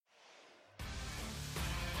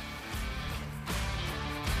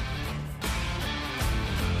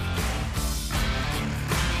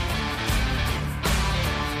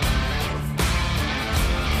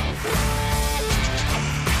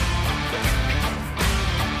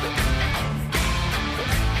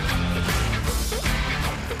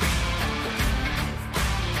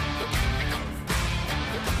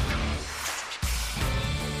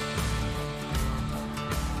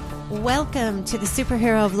Welcome to the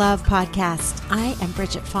Superhero of Love podcast. I am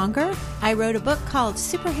Bridget Fonger. I wrote a book called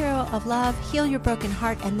Superhero of Love, Heal Your Broken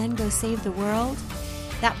Heart, and Then Go Save the World.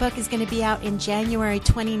 That book is going to be out in January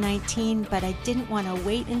 2019, but I didn't want to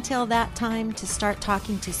wait until that time to start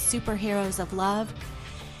talking to superheroes of love.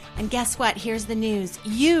 And guess what? Here's the news.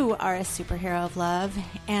 You are a superhero of love.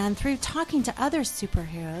 And through talking to other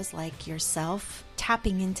superheroes like yourself,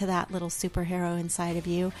 tapping into that little superhero inside of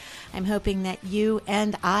you, I'm hoping that you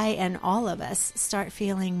and I and all of us start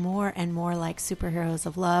feeling more and more like superheroes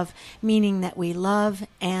of love, meaning that we love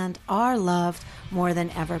and are loved more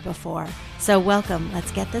than ever before. So welcome.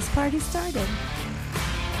 Let's get this party started.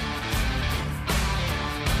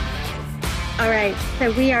 All right,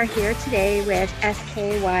 so we are here today with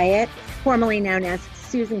S.K. Wyatt, formerly known as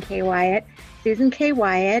Susan K. Wyatt. Susan K.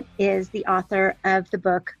 Wyatt is the author of the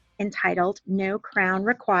book entitled No Crown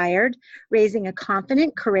Required, Raising a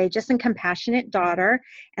Confident, Courageous, and Compassionate Daughter.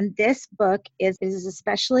 And this book is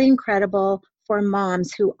especially incredible for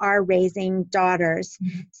moms who are raising daughters.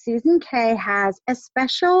 Susan K. has a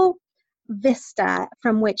special vista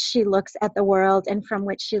from which she looks at the world and from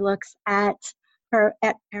which she looks at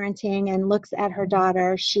parenting and looks at her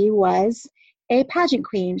daughter. She was a pageant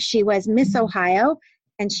queen. She was Miss Ohio,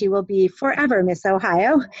 and she will be forever Miss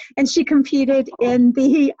Ohio. And she competed in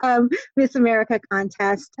the Miss America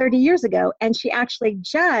contest 30 years ago, and she actually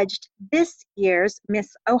judged this year's Miss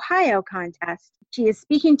Ohio contest. She is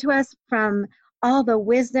speaking to us from all the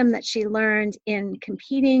wisdom that she learned in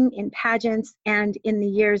competing in pageants and in the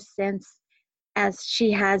years since, as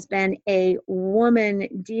she has been a woman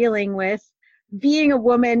dealing with being a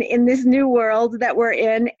woman in this new world that we're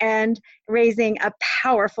in and raising a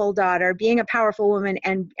powerful daughter, being a powerful woman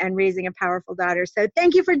and raising a powerful daughter. So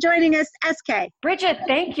thank you for joining us, SK. Bridget,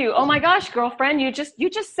 thank you. Oh my gosh, girlfriend, you just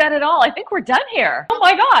said it all. I think we're done here. Oh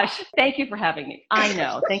my gosh. Thank you for having me. I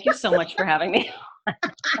know. Thank you so much for having me.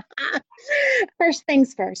 First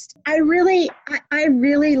things first. I really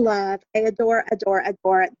love, I adore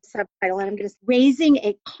the subtitle, and I'm just raising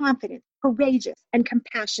a confident, courageous, and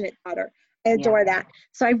compassionate daughter. I adore that.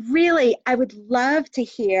 So I would love to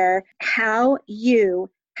hear how you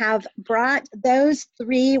have brought those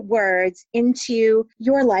three words into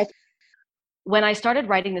your life. When I started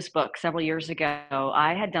writing this book several years ago,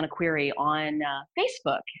 I had done a query on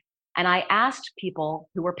Facebook, and I asked people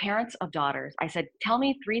who were parents of daughters, I said, tell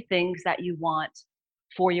me three things that you want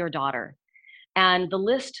for your daughter. And the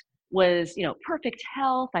list was, perfect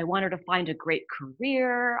health. I want her to find a great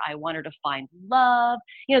career. I want her to find love.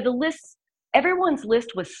 Everyone's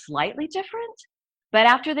list was slightly different, but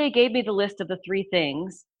after they gave me the list of the three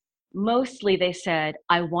things, mostly they said,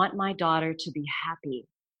 I want my daughter to be happy.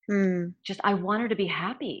 I want her to be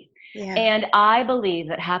happy. Yeah. And I believe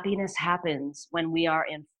that happiness happens when we are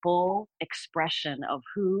in full expression of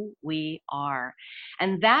who we are.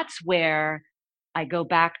 And that's where I go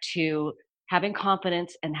back to having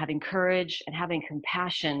confidence and having courage and having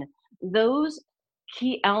compassion. Those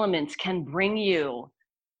key elements can bring you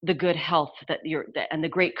the good health and the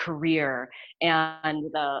great career and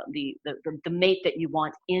the mate that you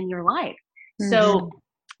want in your life. Mm-hmm. So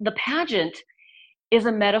the pageant is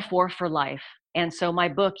a metaphor for life. And so my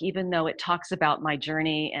book, even though it talks about my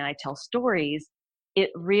journey and I tell stories, it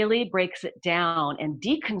really breaks it down and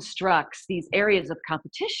deconstructs these areas of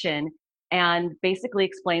competition and basically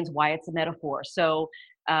explains why it's a metaphor. So,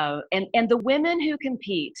 and the women who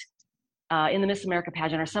compete in the Miss America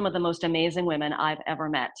pageant are some of the most amazing women I've ever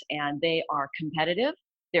met. And they are competitive.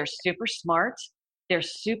 They're super smart. They're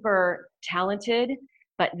super talented,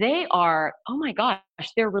 but they are, oh my gosh,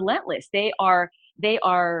 they're relentless. They are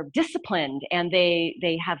disciplined, and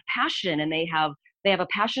they have passion, and they have a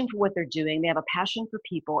passion for what they're doing. They have a passion for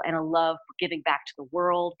people and a love for giving back to the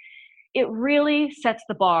world. It really sets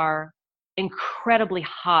the bar incredibly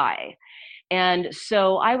high. And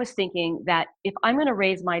so I was thinking that if I'm going to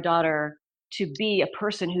raise my daughter to be a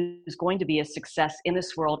person who's going to be a success in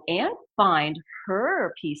this world and find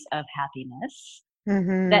her piece of happiness,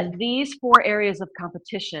 that these four areas of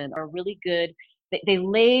competition are really good. They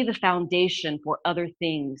lay the foundation for other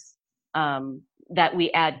things that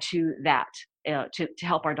we add to that to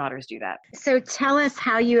help our daughters do that. So tell us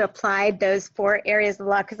how you applied those four areas of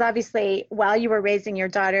law, because obviously while you were raising your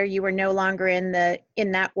daughter, you were no longer in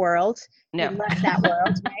that world. No. You left that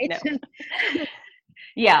world, right? No.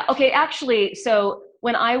 Yeah. Okay. Actually, so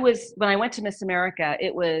when I went to Miss America,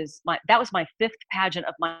 that was my fifth pageant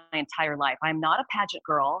of my entire life. I'm not a pageant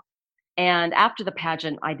girl. And after the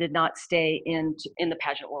pageant, I did not stay in the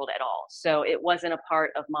pageant world at all. So it wasn't a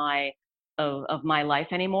part of my of my life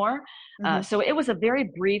anymore. Mm-hmm. So it was a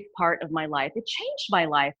very brief part of my life. It changed my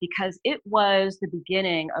life because it was the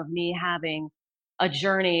beginning of me having a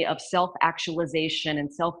journey of self-actualization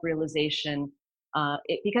and self-realization.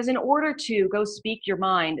 Because in order to go speak your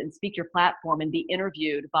mind and speak your platform and be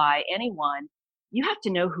interviewed by anyone, you have to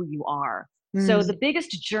know who you are. So the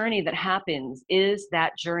biggest journey that happens is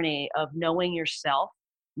that journey of knowing yourself,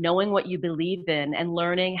 knowing what you believe in, and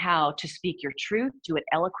learning how to speak your truth, do it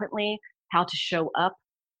eloquently, how to show up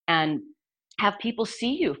and have people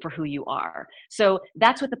see you for who you are. So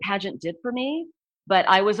that's what the pageant did for me. But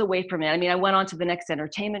I was away from it. I mean, I went on to the next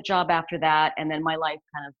entertainment job after that, and then my life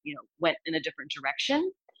kind of, went in a different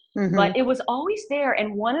direction. Mm-hmm. But it was always there.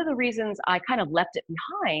 And one of the reasons I kind of left it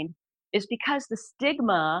behind is because the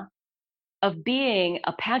stigma of being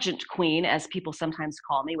a pageant queen, as people sometimes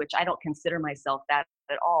call me, which I don't consider myself that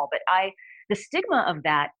at all, but the stigma of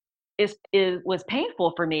that was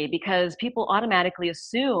painful for me because people automatically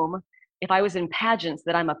assume if I was in pageants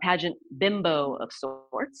that I'm a pageant bimbo of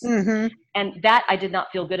sorts. Mm-hmm. And that I did not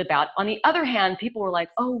feel good about. On the other hand, people were like,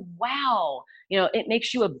 oh, wow, it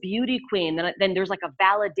makes you a beauty queen. Then there's like a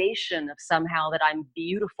validation of somehow that I'm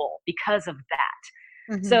beautiful because of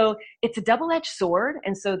that. Mm-hmm. So it's a double-edged sword.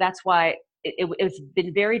 And so that's why it's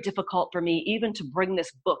been very difficult for me even to bring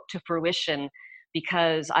this book to fruition,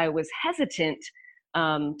 because I was hesitant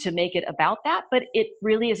to make it about that. But it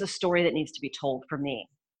really is a story that needs to be told for me.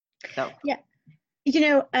 So yeah,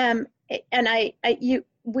 and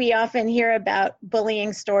we often hear about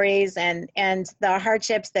bullying stories and the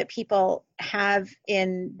hardships that people have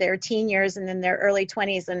in their teen years and in their early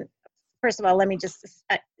 20s. And first of all, let me just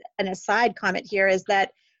an aside comment here is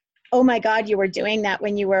that, oh my God, you were doing that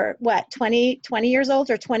when you were what, 20 years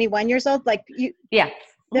old or 21 years old? Like yeah.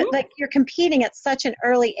 Like you're competing at such an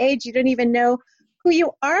early age, you don't even know who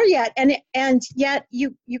you are yet. And yet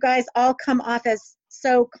you guys all come off as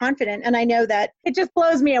so confident. And I know that it just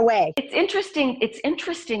blows me away. It's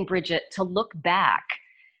interesting, Bridget, to look back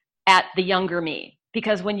at the younger me,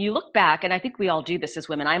 because when you look back, and I think we all do this as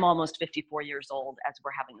women, I'm almost 54 years old as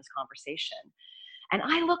we're having this conversation. And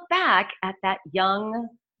I look back at that young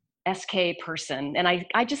SK person and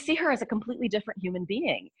I just see her as a completely different human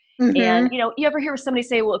being. Mm-hmm. And, you ever hear somebody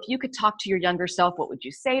say, well, if you could talk to your younger self, what would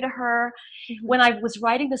you say to her? Mm-hmm. When I was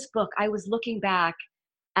writing this book, I was looking back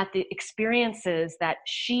at the experiences that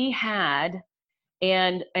she had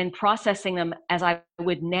and processing them as I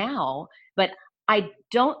would now. But I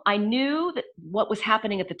knew that what was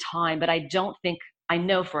happening at the time, but I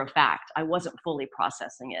know for a fact I wasn't fully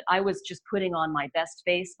processing it. I was just putting on my best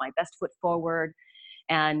face, my best foot forward.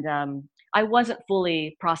 And I wasn't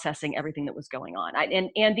fully processing everything that was going on.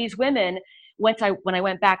 And these women, when I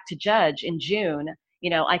went back to judge in June,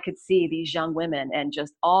 I could see these young women and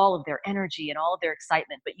just all of their energy and all of their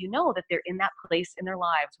excitement. But that they're in that place in their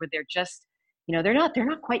lives where they're just, they're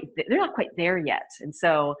not quite there yet. And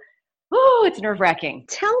so, it's nerve-wracking.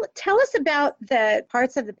 Tell us about the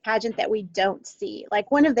parts of the pageant that we don't see.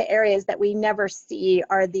 Like one of the areas that we never see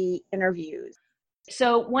are the interviews.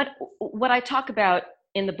 So what I talk about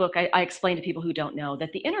in the book, I explain to people who don't know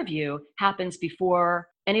that the interview happens before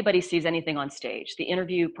anybody sees anything on stage. The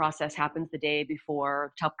interview process happens the day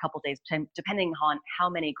before, a couple days, depending on how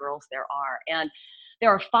many girls there are. And there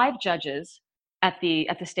are 5 judges at the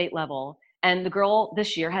state level, and the girl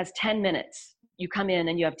this year has 10 minutes. You come in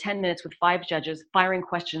and you have 10 minutes with 5 judges firing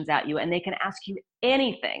questions at you, and they can ask you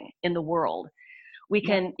anything in the world. We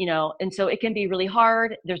can, and so it can be really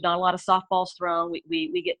hard. There's not a lot of softballs thrown.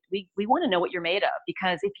 We want to know what you're made of,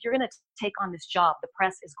 because if you're going to take on this job, the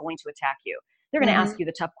press is going to attack you. They're going to ask you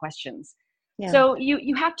the tough questions. Yeah. So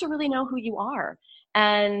you have to really know who you are.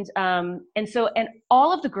 And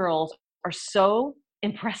all of the girls are so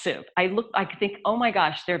impressive. I think, oh my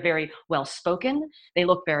gosh, they're very well spoken. They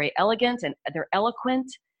look very elegant and they're eloquent.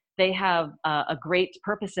 They have a great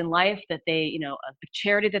purpose in life that they, a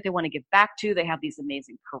charity that they want to give back to. They have these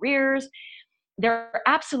amazing careers. They're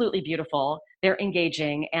absolutely beautiful. They're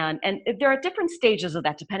engaging. And there are different stages of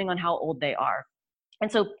that depending on how old they are.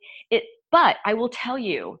 And so but I will tell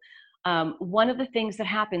you, one of the things that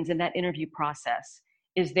happens in that interview process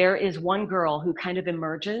is there is one girl who kind of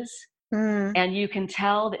emerges and you can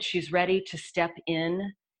tell that she's ready to step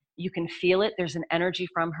in. You can feel it. There's an energy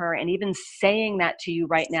from her. And even saying that to you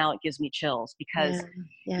right now, it gives me chills because,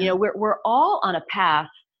 we're all on a path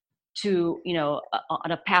to,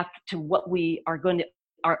 what we are going to,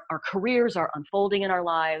 our careers are unfolding in our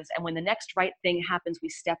lives. And when the next right thing happens, we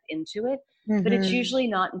step into it, but it's usually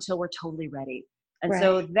not until we're totally ready. And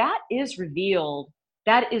so that is revealed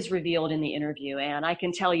in the interview. And I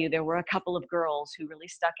can tell you, there were a couple of girls who really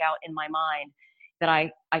stuck out in my mind that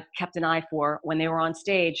I kept an eye for when they were on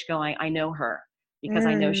stage going, I know her because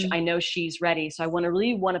I know she's ready. So I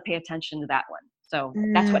really want to pay attention to that one. So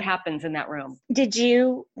that's what happens in that room. Did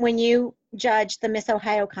you, when you judged the Miss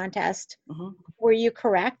Ohio contest, were you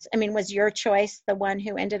correct? I mean, was your choice the one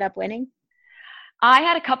who ended up winning? I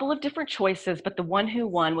had a couple of different choices, but the one who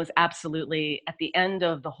won was absolutely, at the end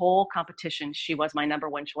of the whole competition, she was my number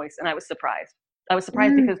one choice. And I was surprised. I was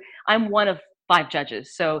surprised because I'm one of 5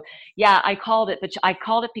 judges. So yeah, I called it, but I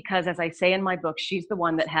called it because, as I say in my book, she's the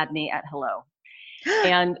one that had me at hello.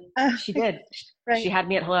 And she did. Right. She had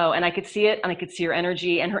me at hello, and I could see it, and I could see her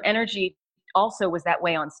energy, and her energy also was that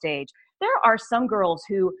way on stage. There are some girls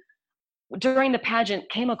who, during the pageant,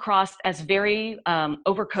 came across as very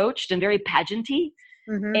overcoached and very pageanty.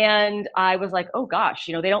 And I was like, oh gosh,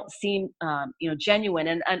 they don't seem, genuine.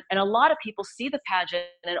 And a lot of people see the pageant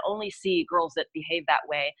and only see girls that behave that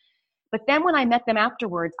way. But then when I met them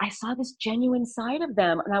afterwards, I saw this genuine side of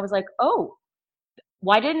them, and I was like, oh,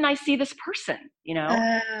 why didn't I see this person?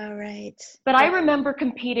 Right. But I remember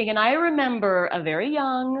competing, and I remember a very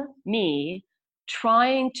young me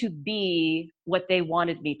trying to be what they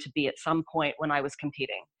wanted me to be at some point when I was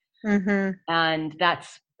competing. And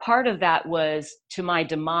that's part of that was to my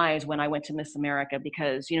demise when I went to Miss America,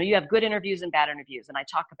 because, you have good interviews and bad interviews. And I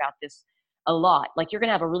talk about this a lot. Like, you're going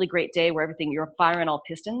to have a really great day where you're firing all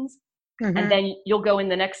pistons. And then you'll go in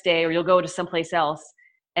the next day, or you'll go to someplace else,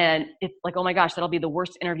 and it's like, oh my gosh, that'll be the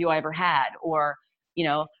worst interview I ever had. Or,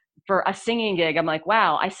 for a singing gig, I'm like,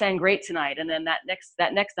 wow, I sang great tonight. And then that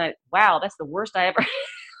next night, wow, that's the worst I ever.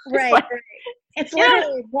 Right. It's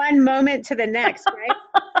literally one moment to the next, right?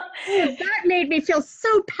 That made me feel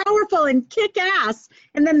so powerful and kick ass.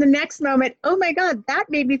 And then the next moment, oh my God, that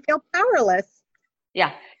made me feel powerless.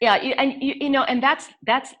 Yeah. And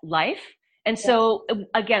that's life. And so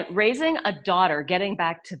again, raising a daughter, getting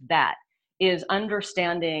back to that, is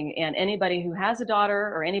understanding, and anybody who has a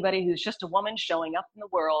daughter or anybody who's just a woman showing up in the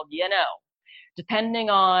world, depending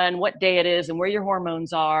on what day it is and where your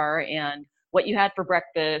hormones are and what you had for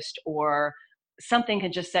breakfast, or something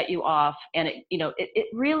can just set you off. And it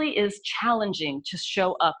really is challenging to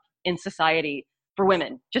show up in society for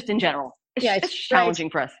women, just in general. It's challenging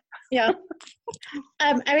for us. Yeah.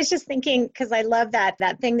 I was just thinking, because I love that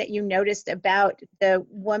thing that you noticed about the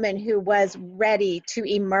woman who was ready to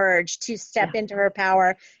emerge, to step into her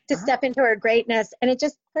power, to step into her greatness. And it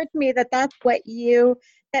just occurred to me that that's what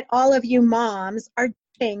that all of you moms are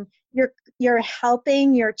doing. You're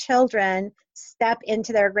helping your children step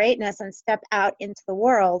into their greatness and step out into the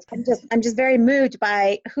world. I'm just very moved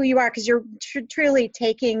by who you are, because you're truly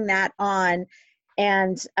taking that on.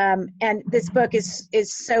 And this book is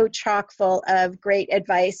so chock full of great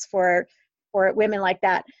advice for women like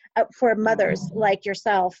that, for mothers like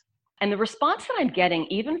yourself. And the response that I'm getting,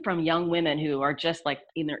 even from young women who are just like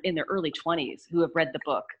in their early 20s, who have read the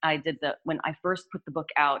book. When I first put the book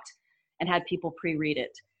out and had people pre-read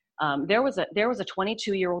it. There was a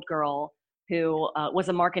 22-year-old girl who was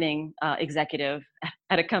a marketing executive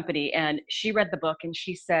at a company, and she read the book and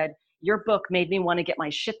she said, "Your book made me want to get my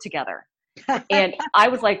shit together." And I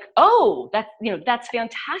was like, oh, that's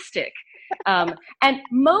fantastic. And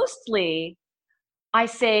mostly I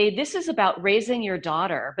say, this is about raising your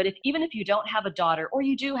daughter. But even if you don't have a daughter, or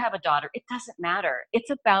you do have a daughter, it doesn't matter. It's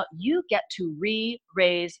about, you get to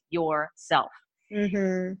re-raise yourself.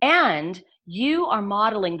 And you are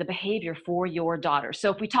modeling the behavior for your daughter. So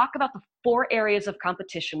if we talk about the 4 areas of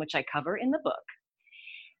competition, which I cover in the book,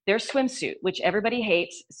 there's swimsuit, which everybody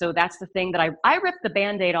hates. So that's the thing that I ripped the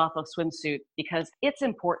Band-Aid off of swimsuit, because it's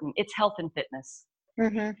important. It's health and fitness.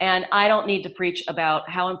 And I don't need to preach about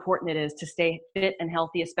how important it is to stay fit and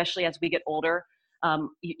healthy, especially as we get older.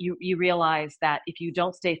 You realize that if you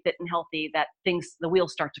don't stay fit and healthy, that the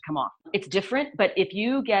wheels start to come off. It's different, but if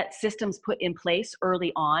you get systems put in place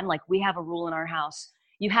early on, like we have a rule in our house,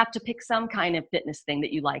 you have to pick some kind of fitness thing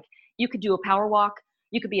that you like. You could do a power walk.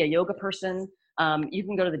 You could be a yoga person. You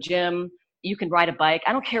can go to the gym, you can ride a bike.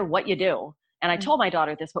 I don't care what you do. And I told my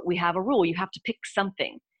daughter this, but we have a rule. You have to pick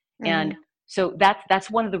something. And so that's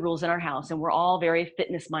one of the rules in our house. And we're all very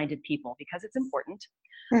fitness-minded people because it's important.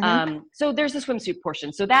 So there's the swimsuit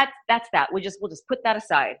portion. So that's that. We'll just put that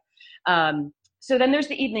aside. So then there's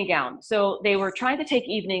the evening gown. So they were trying to take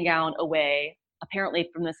evening gown away, apparently,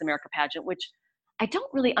 from this America pageant, which I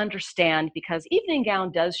don't really understand, because evening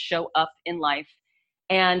gown does show up in life.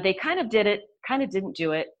 And they kind of did it, kind of didn't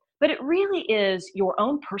do it, but it really is your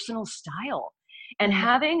own personal style. And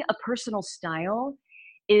having a personal style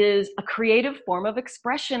is a creative form of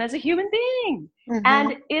expression as a human being.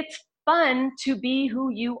 And it's fun to be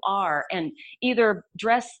who you are and either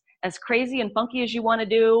dress as crazy and funky as you want to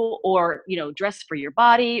do, or, dress for your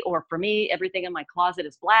body. Or for me, everything in my closet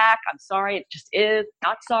is black. I'm sorry. It just is.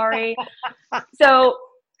 Not sorry. So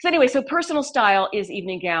anyway, so personal style is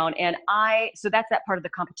evening gown. So that's that part of the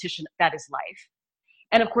competition. That is life.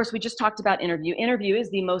 And of course, we just talked about interview. Interview is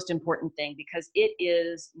the most important thing because it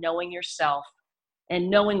is knowing yourself and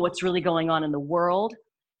knowing what's really going on in the world,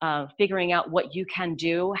 figuring out what you can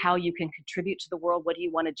do, how you can contribute to the world, what do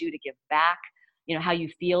you want to do to give back, how you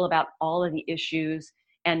feel about all of the issues,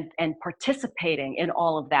 and participating in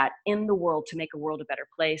all of that in the world to make a world a better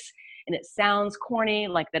place. And it sounds corny,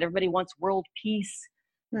 like that everybody wants world peace,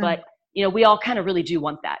 but we all kind of really do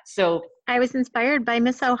want that. So I was inspired by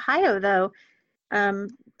Miss Ohio, though.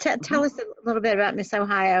 Tell us a little bit about Miss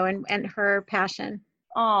Ohio and her passion.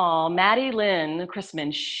 Oh, Maddie Lynn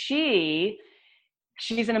Chrisman, she's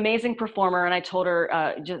an amazing performer, and I told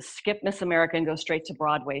her just skip Miss America and go straight to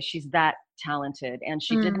Broadway. She's that talented, and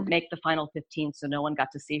she didn't make the final 15, so no one got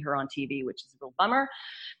to see her on TV, which is a real bummer.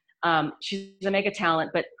 She's a mega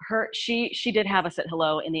talent, but she did have us at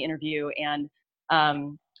Hello in the interview, and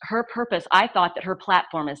her purpose, I thought that her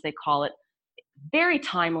platform, as they call it, very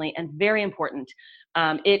timely and very important.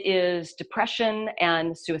 It is depression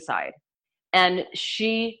and suicide. And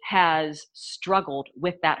she has struggled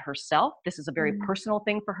with that herself. This is a very personal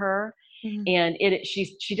thing for her. And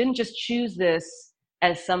she didn't just choose this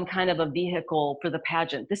as some kind of a vehicle for the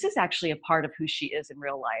pageant. This is actually a part of who she is in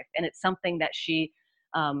real life. And it's something that she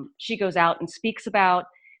goes out and speaks about.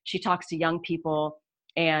 She talks to young people,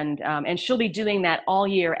 and she'll be doing that all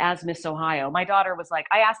year as Miss Ohio. My daughter was like,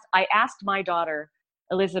 I asked my daughter,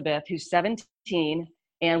 Elizabeth, who's 17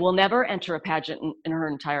 and will never enter a pageant in her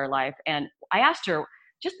entire life. And I asked her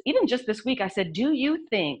just this week, I said, do you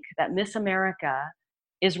think that Miss America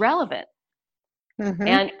is relevant?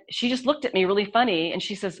 And she just looked at me really funny and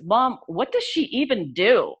she says, Mom, what does she even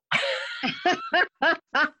do?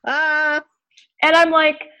 And I'm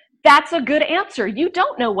like, that's a good answer. You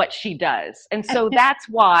don't know what she does. And so that's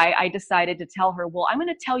why I decided to tell her, well, I'm going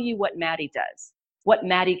to tell you what Maddie does, what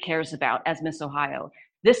Maddie cares about as Miss Ohio.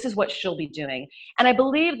 This is what she'll be doing. And I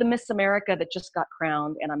believe the Miss America that just got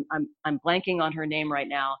crowned, and I'm blanking on her name right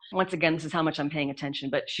now. Once again, this is how much I'm paying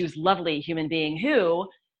attention, but she was a lovely human being who,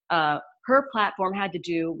 her platform had to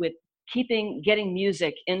do with getting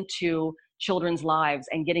music into children's lives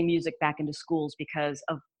and getting music back into schools because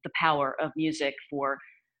of the power of music for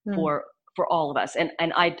all of us. And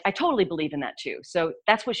I totally believe in that too. So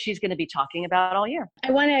that's what she's going to be talking about all year.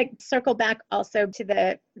 I want to circle back also to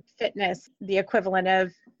the fitness, the equivalent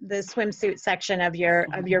of the swimsuit section of your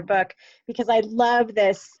book, because I love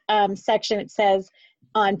this section. It says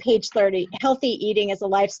on page 30, healthy eating is a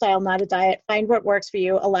lifestyle, not a diet. Find what works for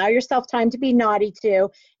you. Allow yourself time to be naughty too.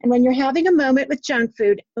 And when you're having a moment with junk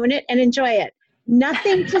food, own it and enjoy it.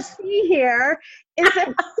 Nothing to see here is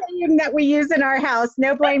a saying that we use in our house.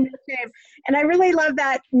 No blame, no shame. And I really love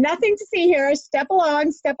that. Nothing to see here. Step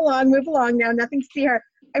along, move along now. Nothing to see here.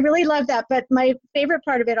 I really love that. But my favorite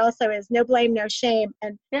part of it also is no blame, no shame.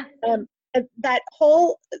 And that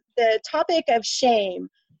whole, the topic of shame,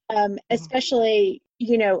 especially,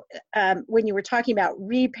 when you were talking about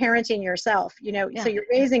reparenting yourself, so you're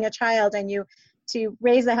raising a child and to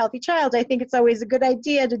raise a healthy child, I think it's always a good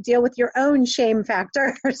idea to deal with your own shame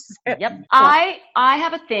factors. Yep. I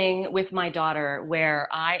have a thing with my daughter where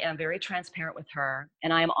I am very transparent with her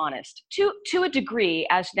and I am honest to a degree,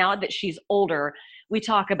 as now that she's older, we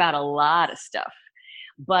talk about a lot of stuff.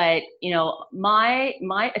 But, my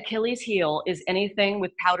Achilles heel is anything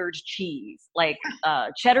with powdered cheese, like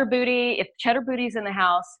cheddar booty. If cheddar booty's in the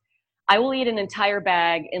house, I will eat an entire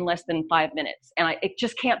bag in less than 5 minutes. And it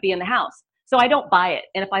just can't be in the house. So I don't buy it.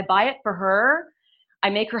 And if I buy it for her, I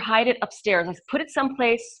make her hide it upstairs. I put it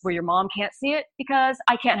someplace where your mom can't see it because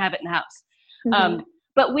I can't have it in the house.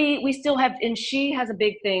 But we still have, and she has a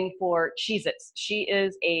big thing for Cheez-Its. She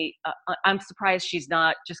is I'm surprised she's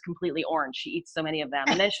not just completely orange. She eats so many of them.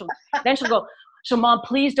 And then she'll go, so Mom,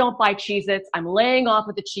 please don't buy Cheez-Its. I'm laying off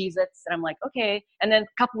with the Cheez-Its. And I'm like, okay. And then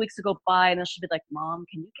a couple weeks go by and then she'll be like, Mom,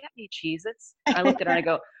 can you get me Cheez-Its? And I looked at her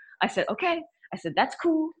and I said, okay. I said, that's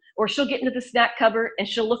cool. Or she'll get into the snack cupboard and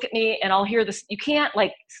she'll look at me and I'll hear this. You can't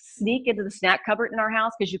sneak into the snack cupboard in our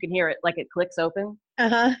house because you can hear it, it clicks open.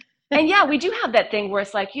 And yeah, we do have that thing where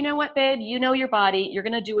it's like, you know what, babe, you know your body. You're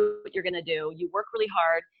going to do what you're going to do. You work really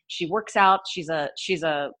hard. She works out. She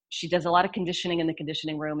does a lot of conditioning in the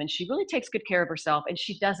conditioning room and she really takes good care of herself. And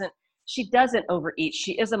she doesn't overeat.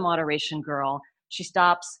 She is a moderation girl. She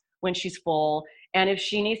stops when she's full. And if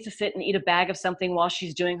she needs to sit and eat a bag of something while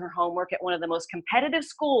she's doing her homework at one of the most competitive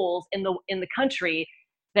schools in the country,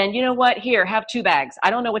 then you know what? Here, have 2 bags. I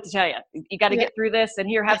don't know what to tell you. You got to get through this, and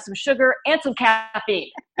here, have some sugar and some caffeine.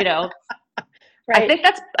 You know, Right.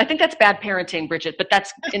 I think that's bad parenting, Bridget. But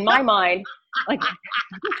that's in my mind, like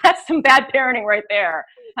that's some bad parenting right there.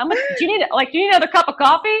 How much do you need? Like, do you need another cup of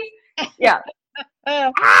coffee? Yeah.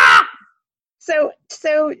 Ah! So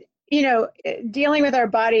dealing with our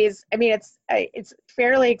bodies, I mean, it's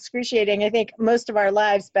fairly excruciating, I think, most of our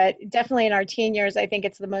lives, but definitely in our teen years, I think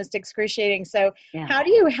it's the most excruciating. So how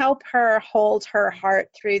do you help her hold her heart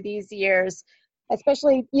through these years?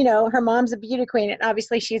 Especially, her mom's a beauty queen, and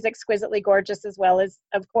obviously she's exquisitely gorgeous as well, as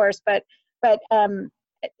of course, but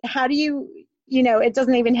how do you, it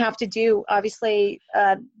doesn't even have to do, obviously,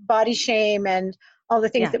 body shame and all the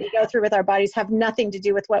things that we go through with our bodies have nothing to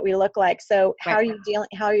do with what we look like. So how are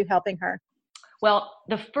you helping her? Well,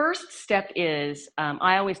 the first step is,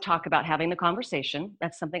 I always talk about having the conversation.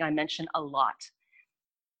 That's something I mention a lot.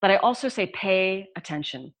 But I also say, pay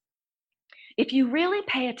attention. If you really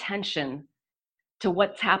pay attention to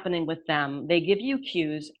what's happening with them, they give you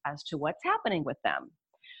cues as to what's happening with them.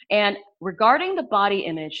 And regarding the body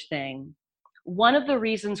image thing, one of the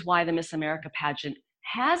reasons why the Miss America pageant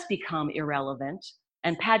has become irrelevant,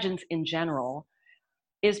 and pageants in general,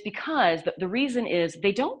 is because the reason is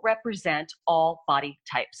they don't represent all body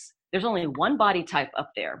types. There's only one body type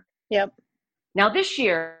up there. Yep. Now this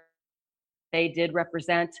year, they did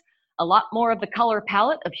represent a lot more of the color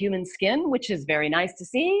palette of human skin, which is very nice to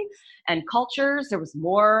see, and cultures. There was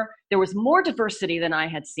more diversity than I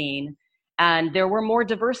had seen, and there were more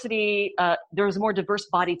diversity. There was more diverse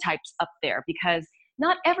body types up there because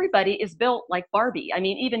not everybody is built like Barbie. I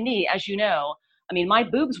mean, even me, as you know, I mean, my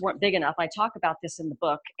boobs weren't big enough. I talk about this in the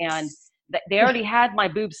book, and they already had my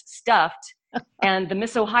boobs stuffed. And the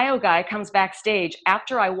Miss Ohio guy comes backstage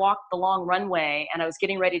after I walked the long runway and I was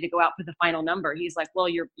getting ready to go out for the final number. He's like, "Well,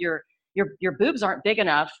 your boobs aren't big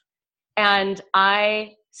enough." And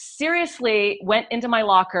I seriously went into my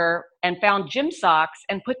locker and found gym socks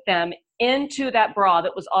and put them into that bra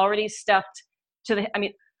that was already stuffed to the, I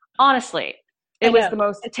mean, honestly, it was the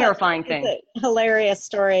most terrifying thing. It's a hilarious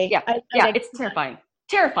story. Yeah, it's terrifying.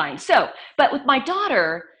 Terrifying. So, but with my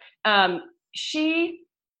daughter, I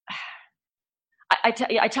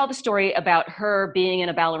tell the story about her being in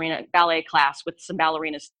a ballet class with some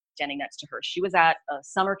ballerinas standing next to her. She was at a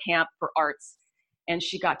summer camp for arts, and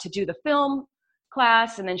she got to do the film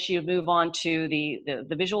class, and then she would move on to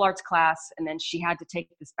the visual arts class, and then she had to take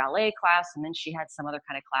this ballet class, and then she had some other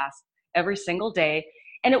kind of class every single day.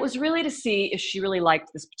 And it was really to see if she really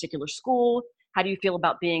liked this particular school. How do you feel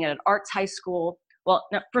about being at an arts high school? Well,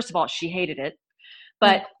 no, first of all, she hated it.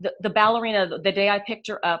 But the ballerina, the day I picked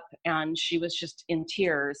her up, and she was just in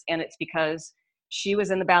tears, and it's because she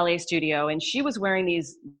was in the ballet studio, and she was wearing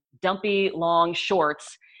these dumpy, long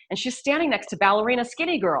shorts, and she's standing next to ballerina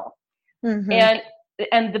skinny girl. Mm-hmm.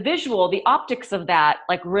 And the visual, the optics of that,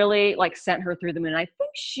 like really like sent her through the moon. I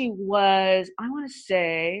think she was, I want to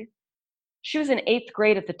say, she was in 8th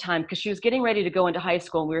grade at the time because she was getting ready to go into high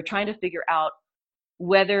school, and we were trying to figure out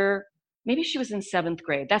whether maybe she was in 7th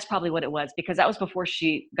grade. That's probably what it was, because that was before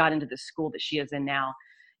she got into the school that she is in now.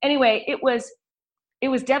 Anyway, it was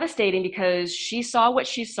devastating because she saw what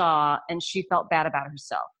she saw and she felt bad about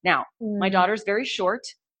herself. Now, my daughter's very short.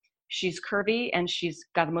 She's curvy and she's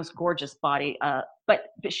got the most gorgeous body, but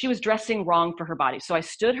she was dressing wrong for her body. So I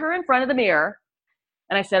stood her in front of the mirror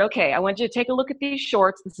and I said, "Okay, I want you to take a look at these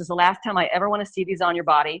shorts. This is the last time I ever want to see these on your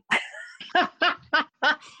body."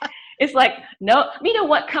 It's like, no, you know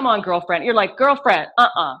what? Come on, girlfriend. You're like, girlfriend,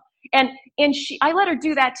 And I let her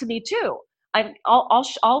do that to me too.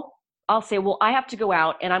 I'll say, well, I have to go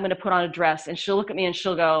out and I'm going to put on a dress, and she'll look at me and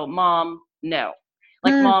she'll go, "Mom, no."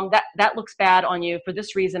 Like, "Mom, that looks bad on you for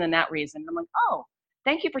this reason and that reason." And I'm like, "Oh,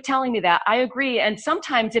 thank you for telling me that. I agree." And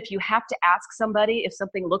sometimes if you have to ask somebody if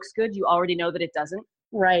something looks good, you already know that it doesn't.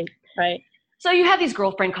 Right. So you have these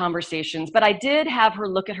girlfriend conversations, but I did have her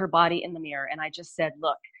look at her body in the mirror, and I just said,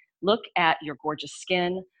 look at your gorgeous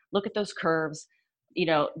skin. Look at those curves. You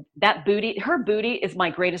know, that booty, her booty is my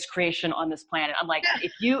greatest creation on this planet. I'm like,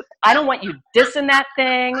 I don't want you dissing that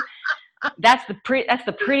thing. That's the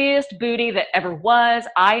prettiest booty that ever was.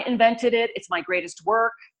 I invented it. It's my greatest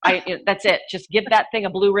work. That's it. Just give that thing a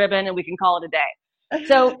blue ribbon and we can call it a day.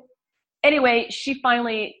 So anyway, she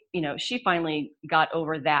finally got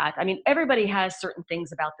over that. I mean, everybody has certain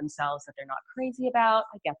things about themselves that they're not crazy about.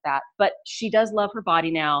 I get that. But she does love her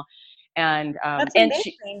body now. And that's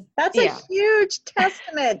amazing. That's a huge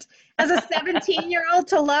testament as a 17-year-old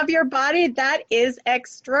to love your body. That is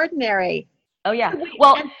extraordinary. Oh, yeah.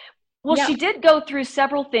 Well, she did go through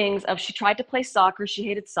several things she tried to play soccer. She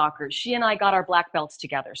hated soccer. She and I got our black belts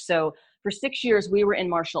together. So for 6 years, we were in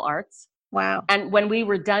martial arts. Wow. And when we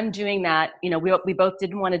were done doing that, we both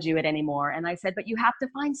didn't want to do it anymore. And I said, but you have to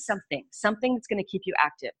find something that's going to keep you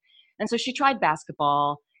active. And so she tried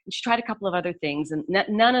basketball, and she tried a couple of other things, and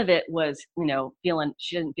none of it was,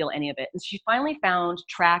 she didn't feel any of it. And she finally found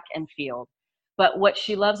track and field. But what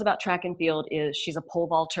she loves about track and field is she's a pole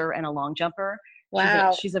vaulter and a long jumper.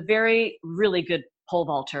 Wow. She's a very, really good pole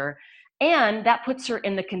vaulter. And that puts her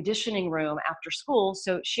in the conditioning room after school.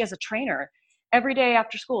 So she has a trainer. Every day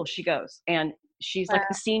after school she goes, and she's like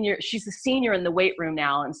the senior. She's the senior in the weight room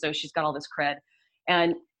now, and so she's got all this cred.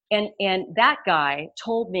 And that guy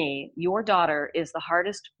told me, your daughter is the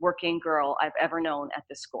hardest working girl I've ever known at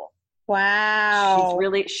this school. Wow.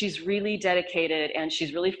 She's really dedicated, and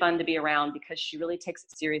she's really fun to be around because she really takes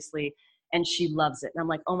it seriously and she loves it. And I'm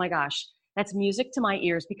like, oh my gosh, that's music to my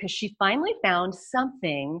ears, because she finally found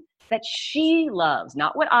something that she loves,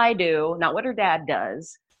 not what I do, not what her dad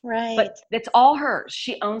does. Right. But it's all hers.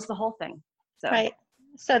 She owns the whole thing. So, right.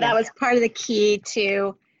 So that was part of the key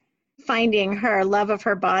to finding her love of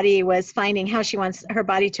her body, was finding how she wants her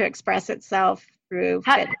body to express itself through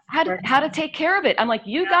how to take care of it. I'm like,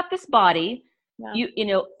 you got this body, yeah.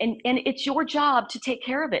 And it's your job to take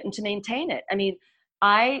care of it and to maintain it. I mean,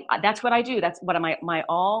 that's what I do. That's what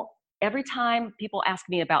every time people ask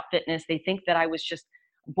me about fitness, they think that I was just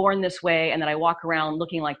born this way and that I walk around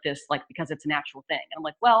looking like this, like because it's a natural thing. And I'm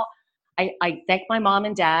like, well, I thank my mom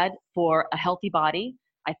and dad for a healthy body.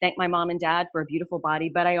 I thank my mom and dad for a beautiful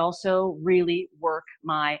body, but I also really work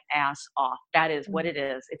my ass off. That is what it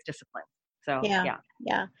is. It's discipline. So yeah.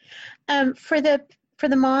 For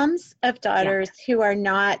the moms of daughters who are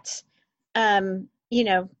not,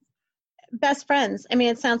 best friends. I mean,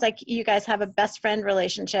 it sounds like you guys have a best friend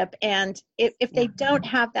relationship. And if they don't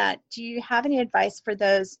have that, do you have any advice for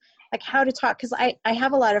those, like how to talk? Because I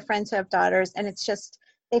have a lot of friends who have daughters, and it's just,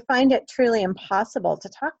 they find it truly impossible to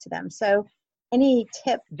talk to them. So any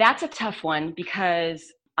tip? That's a tough one, because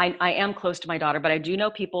I am close to my daughter, but I do know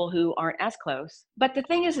people who aren't as close. But the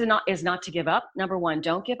thing is not to give up. Number one,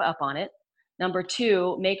 don't give up on it. Number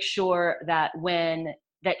two, make sure that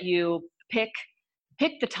that you pick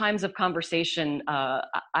the times of conversation.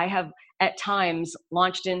 I have at times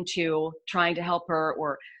launched into trying to help her,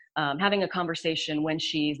 or having a conversation when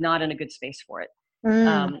she's not in a good space for it.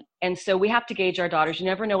 And so we have to gauge our daughters. You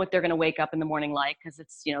never know what they're going to wake up in the morning like, because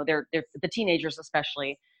it's, they're the teenagers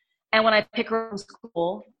especially. And when I pick her from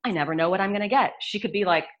school, I never know what I'm going to get. She could be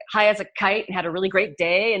like high as a kite and had a really great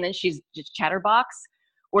day, and then she's just chatterbox,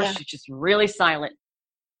 or she's just really silent,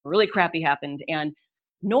 really crappy happened. And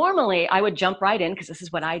normally I would jump right in, because this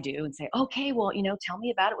is what I do, and say, okay, well, tell me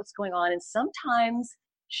about it, what's going on. And sometimes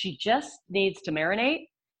she just needs to marinate.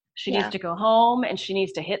 She needs to go home, and she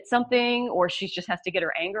needs to hit something, or she just has to get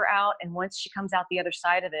her anger out. And once she comes out the other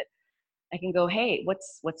side of it, I can go, hey,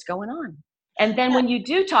 what's going on? And then when you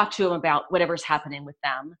do talk to them about whatever's happening with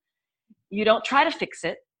them, you don't try to fix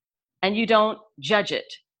it, and you don't judge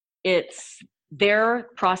it. It's their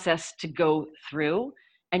process to go through,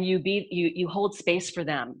 and you hold space for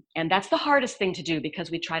them. And that's the hardest thing to do,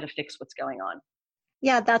 because we try to fix what's going on.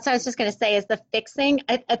 Yeah, that's what I was just going to say, is the fixing.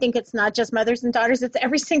 I think it's not just mothers and daughters. It's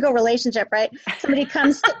every single relationship, right? Somebody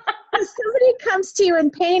comes to you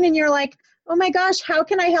in pain, and you're like, oh my gosh, how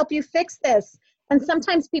can I help you fix this? And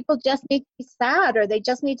sometimes people just need to be sad, or they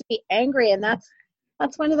just need to be angry. And that's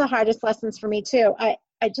one of the hardest lessons for me too. I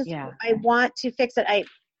want to fix it.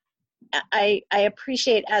 I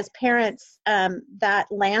appreciate, as parents, that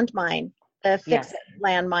landmine, the fix it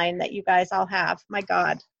landmine that you guys all have. My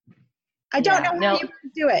God. I don't know how you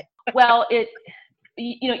can do it. Well,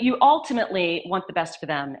 you ultimately want the best for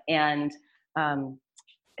them. And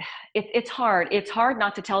it's hard. It's hard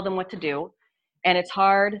not to tell them what to do. And it's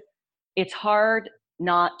hard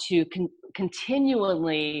not to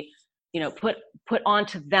continually, put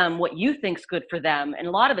onto them what you think's good for them. And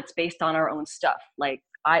a lot of it's based on our own stuff. Like,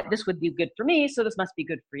 this would be good for me, so this must be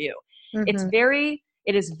good for you. Mm-hmm.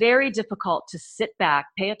 It is very difficult to sit back,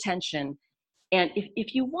 pay attention. And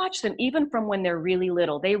if you watch them, even from when they're really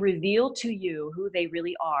little, they reveal to you who they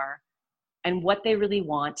really are and what they really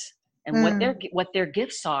want, and what their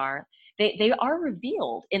gifts are. They are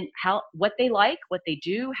revealed in what they like, what they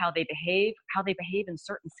do, how they behave in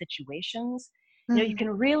certain situations. You can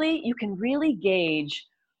really gauge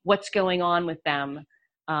what's going on with them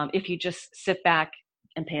if you just sit back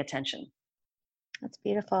and pay attention. That's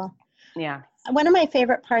beautiful. Yeah. One of my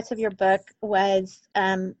favorite parts of your book was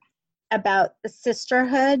about the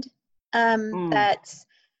sisterhood I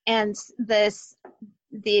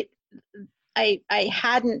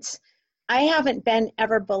hadn't I haven't been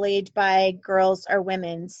ever bullied by girls or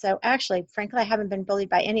women. So actually, frankly, I haven't been bullied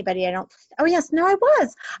by anybody. I don't. Oh yes, no, I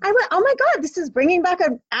was. I went. Oh my God, this is bringing back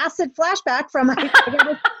an acid flashback from. I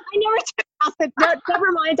never took acid. No,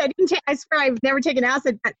 never mind. I didn't. I swear, I've never taken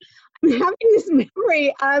acid. But I'm having this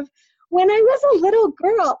memory of when I was a little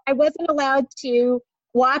girl. I wasn't allowed to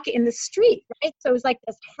walk in the street. Right. So it was like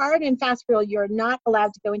this hard and fast rule. You're not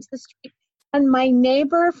allowed to go into the street. And my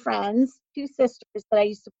neighbor friends, two sisters that I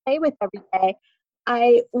used to play with every day,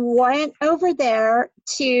 I went over there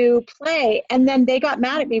to play, and then they got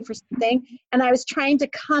mad at me for something, and I was trying to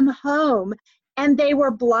come home, and they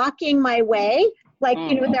were blocking my way, like,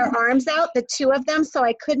 their arms out, the two of them, so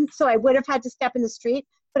I couldn't, so I would have had to step in the street,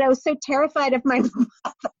 but I was so terrified of my mother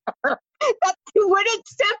that I wouldn't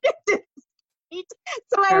step into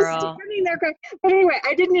so I was standing there crying. But anyway,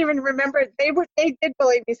 I didn't even remember. They did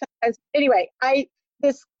bully me sometimes. Anyway,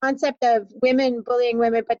 this concept of women bullying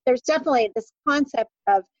women, but there's definitely this concept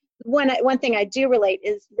of one thing I do relate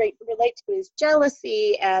to is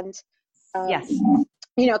jealousy and yes,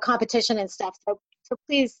 competition and stuff. So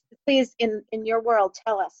please in your world,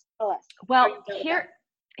 tell us. Well,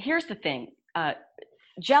 here's the thing.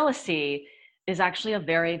 Jealousy is actually a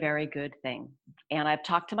very, very good thing. And I've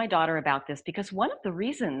talked to my daughter about this because one of the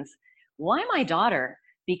reasons why my daughter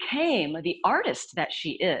became the artist that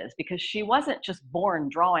she is, because she wasn't just born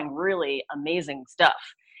drawing really amazing stuff.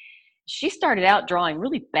 She started out drawing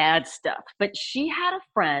really bad stuff, but she had a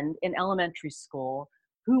friend in elementary school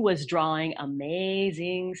who was drawing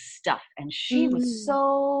amazing stuff. And she was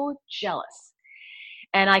so jealous.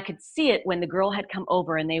 And I could see it when the girl had come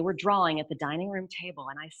over and they were drawing at the dining room table.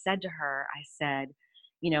 And I said to her,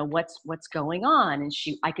 what's going on? And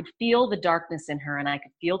I could feel the darkness in her and I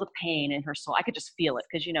could feel the pain in her soul. I could just feel it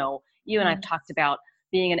because, you and I've talked about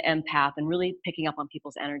being an empath and really picking up on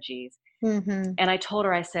people's energies. Mm-hmm. And I told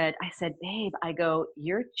her, I said, babe,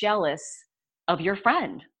 you're jealous of your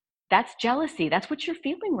friend. That's jealousy. That's what you're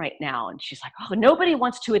feeling right now. And she's like, oh, nobody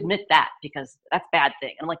wants to admit that because that's a bad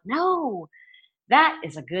thing. And I'm like, no, that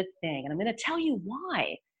is a good thing. And I'm going to tell you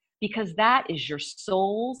why. Because that is your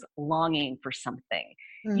soul's longing for something.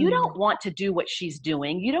 You don't want to do what she's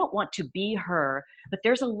doing. You don't want to be her. But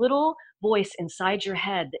there's a little voice inside your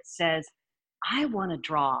head that says, I want to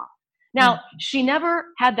draw. Now, she never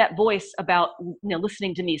had that voice about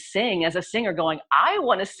listening to me sing as a singer going, I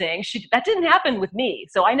want to sing. That didn't happen with me.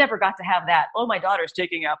 So I never got to have that. Oh, my daughter's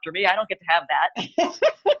taking after me. I don't get to have that.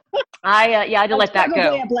 I had to let that go. That's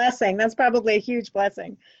probably a blessing. That's probably a huge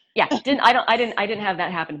blessing. Yeah, I didn't have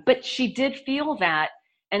that happen, but she did feel that.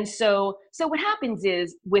 And so what happens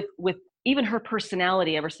is with even her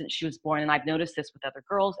personality ever since she was born, and I've noticed this with other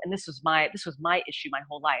girls, and this was my issue my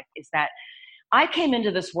whole life, is that I came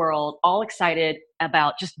into this world all excited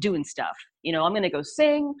about just doing stuff. I'm going to go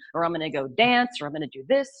sing, or I'm going to go dance, or I'm going to do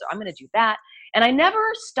this, or I'm going to do that. And I never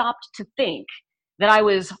stopped to think that I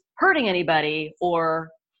was hurting anybody or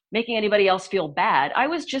making anybody else feel bad. I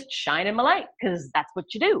was just shining my light because that's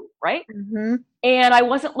what you do, right? Mm-hmm. And I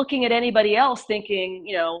wasn't looking at anybody else thinking,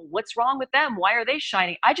 what's wrong with them? Why are they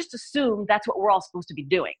shining? I just assumed that's what we're all supposed to be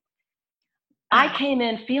doing. I came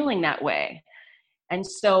in feeling that way. And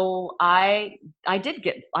so I did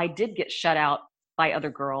get shut out by other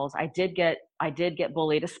girls. I did get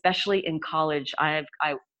bullied, especially in college. I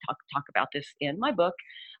talk about this in my book.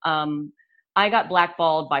 I got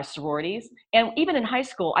blackballed by sororities. And even in high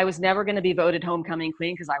school, I was never going to be voted homecoming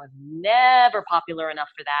queen because I was never popular enough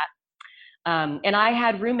for that. And I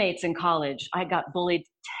had roommates in college. I got bullied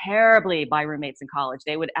terribly by roommates in college.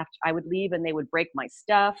 I would leave and they would break my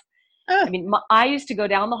stuff. I mean, I used to go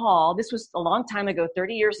down the hall. This was a long time ago,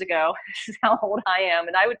 30 years ago. This is how old I am.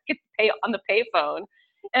 And I would get paid on the payphone.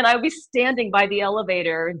 And I would be standing by the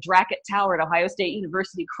elevator in Dracut Tower at Ohio State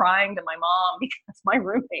University crying to my mom because my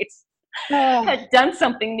roommates had done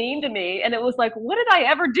something mean to me. And it was like, what did I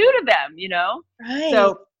ever do to them, Right.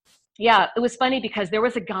 So, yeah, it was funny because there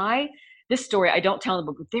was a guy, this story, I don't tell in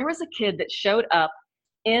the book, but there was a kid that showed up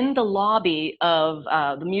in the lobby of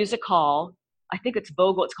the music hall. I think it's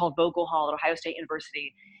called Vogel Hall at Ohio State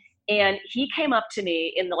University. And he came up to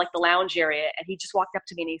me in the lounge area, and he just walked up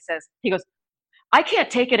to me and he goes, I can't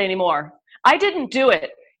take it anymore. I didn't do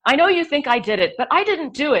it. I know you think I did it, but I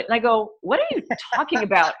didn't do it. And I go, what are you talking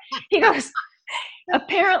about? He goes,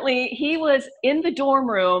 apparently he was in the dorm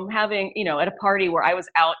room having, at a party where I was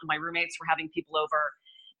out and my roommates were having people over.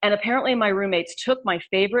 And apparently my roommates took my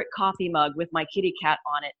favorite coffee mug with my kitty cat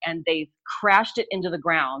on it and they crashed it into the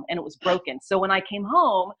ground and it was broken. So when I came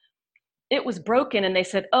home, it was broken and they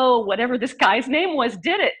said, oh, whatever this guy's name was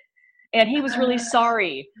did it. and he was really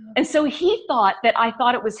sorry. And so he thought that I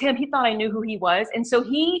thought it was him. He thought I knew who he was. And so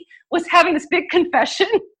he was having this big confession.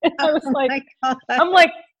 And I was like, I'm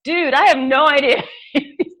like, dude, I have no idea who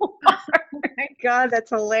you are. Oh my God, that's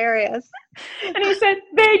hilarious. And he said,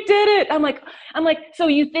 they did it. I'm like, so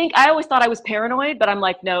you think, I always thought I was paranoid, but I'm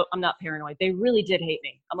like, no, I'm not paranoid. They really did hate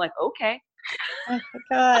me. I'm like, okay. Oh my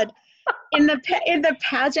God. In the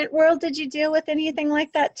pageant world, did you deal with anything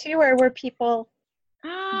like that too? Or were people?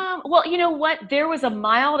 Well, you know what? There was a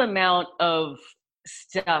mild amount of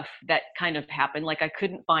stuff that kind of happened. Like I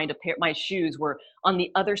couldn't find a pair. My shoes were on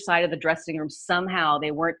the other side of the dressing room. Somehow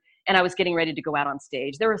they weren't, and I was getting ready to go out on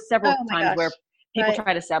stage. There were several times where people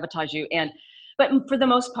try to sabotage you. But for the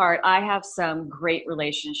most part, I have some great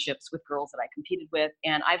relationships with girls that I competed with.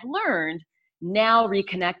 And I've learned now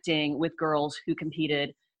reconnecting with girls who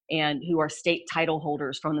competed and who are state title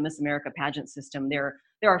holders from the Miss America pageant system. There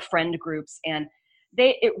are friend groups, and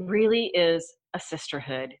it really is a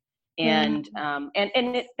sisterhood. And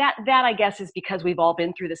that I guess is because we've all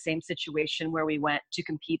been through the same situation where we went to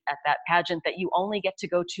compete at that pageant that you only get to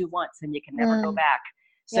go to once and you can never go back.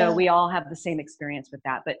 So we all have the same experience with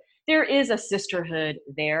that. But there is a sisterhood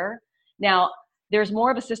there. Now, there's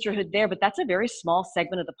more of a sisterhood there, but that's a very small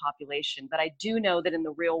segment of the population. But I do know that in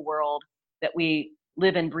the real world that we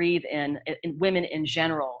live and breathe in women in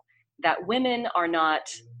general, that women are not,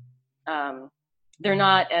 they're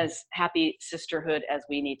not as happy sisterhood as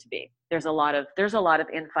we need to be. There's a lot of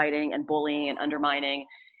infighting and bullying and undermining.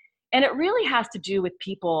 And it really has to do with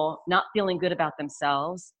people not feeling good about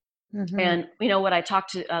themselves. Mm-hmm. And, what I talk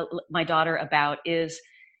to my daughter about is,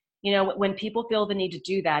 when people feel the need to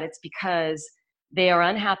do that, it's because they are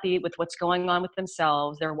unhappy with what's going on with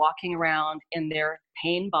themselves. They're walking around in their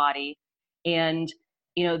pain body. And,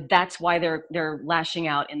 that's why they're lashing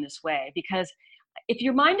out in this way. Because if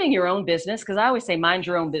you're minding your own business, because I always say mind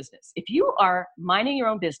your own business. If you are minding your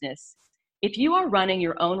own business, if you are running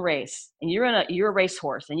your own race and you're a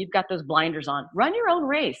racehorse and you've got those blinders on, run your own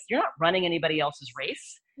race. You're not running anybody else's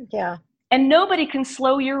race. Yeah. And nobody can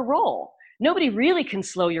slow your roll. Nobody really can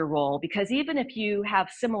slow your roll, because even if you have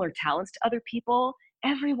similar talents to other people,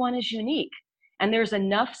 everyone is unique. And there's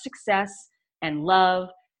enough success and love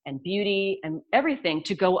and beauty and everything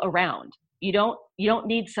to go around. You don't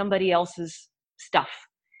need somebody else's stuff.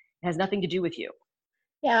 It has nothing to do with you.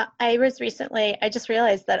 Yeah, I just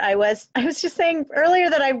realized that I was just saying earlier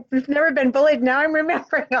that I've never been bullied. Now I'm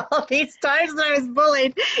remembering all these times that I was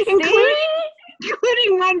bullied,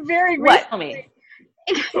 including one very recently. Tell me.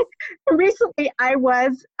 Recently I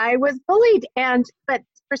was bullied, but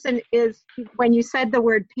this person is, when you said the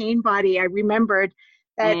word pain body, I remembered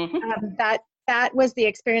that that was the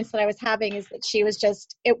experience that I was having, is that she was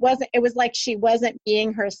just, it was like she wasn't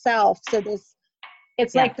being herself. So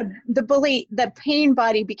it's like the bully, the pain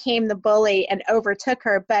body became the bully and overtook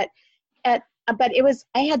her. But it was,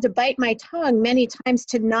 I had to bite my tongue many times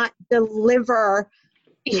to not deliver,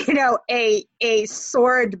 a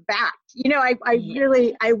sword back.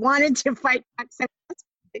 I wanted to fight back.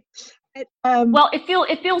 Well,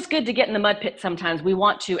 it feels good to get in the mud pit sometimes. We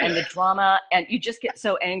want to, and the drama, and you just get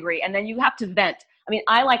so angry, and then you have to vent. I mean,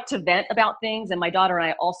 I like to vent about things, and my daughter and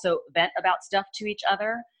I also vent about stuff to each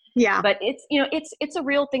other. Yeah. But it's a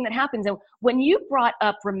real thing that happens. And when you brought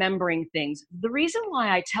up remembering things, the reason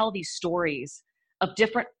why I tell these stories of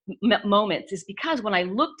different moments is because when I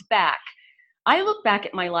look back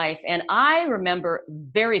at my life, and I remember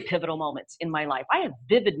very pivotal moments in my life. I have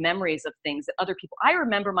vivid memories of things that other people, I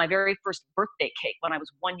remember my very first birthday cake when I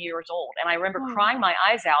was 1 year old. And I remember crying my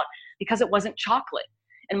eyes out because it wasn't chocolate.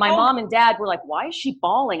 And my mom and dad were like, why is she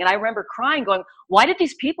bawling? And I remember crying, going, why did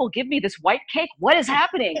these people give me this white cake? What is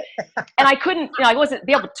happening? And I couldn't, I wasn't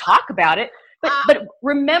able to talk about it. But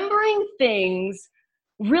remembering things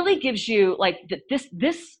really gives you like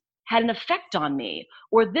this had an effect on me,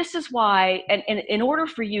 or this is why, and in order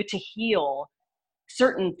for you to heal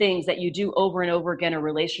certain things that you do over and over again, or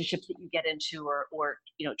relationships that you get into, or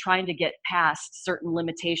trying to get past certain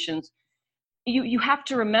limitations, you have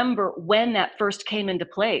to remember when that first came into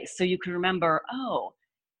place, so you can remember, oh,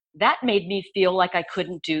 that made me feel like I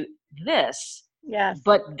couldn't do this. Yes.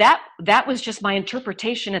 But that was just my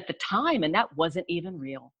interpretation at the time, and that wasn't even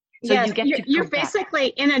real. So yes, you're basically,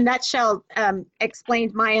 in a nutshell,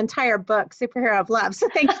 explained my entire book, Superhero of Love. So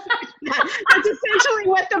thank you. That's essentially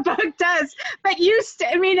what the book does. But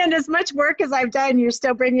and as much work as I've done, you're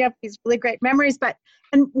still bringing up these really great memories.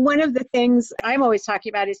 And one of the things I'm always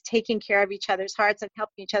talking about is taking care of each other's hearts and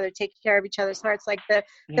helping each other take care of each other's hearts. Like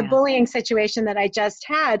the bullying situation that I just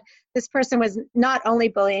had, this person was not only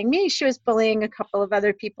bullying me, she was bullying a couple of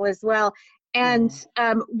other people as well. And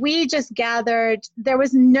we just gathered. There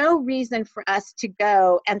was no reason for us to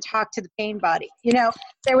go and talk to the pain body.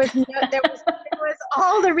 There was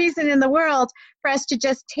all the reason in the world for us to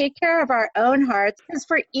just take care of our own hearts. Because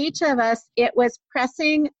for each of us, it was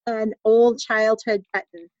pressing an old childhood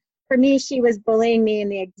button. For me, she was bullying me in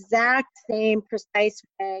the exact same precise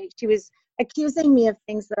way. She was accusing me of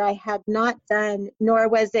things that I had not done, nor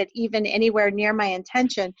was it even anywhere near my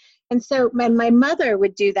intention. And so my mother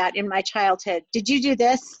would do that in my childhood. Did you do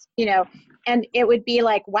this? And it would be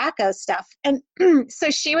like wacko stuff. And so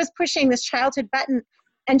she was pushing this childhood button,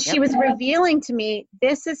 and she was revealing to me,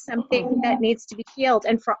 this is something that needs to be healed.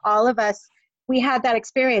 And for all of us, we had that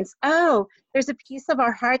experience. Oh, there's a piece of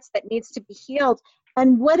our hearts that needs to be healed.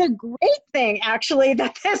 And what a great thing, actually,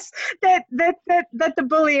 that the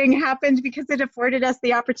bullying happened, because it afforded us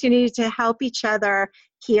the opportunity to help each other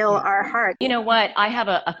heal our hearts. You know what? I have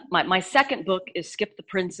my second book is Skip the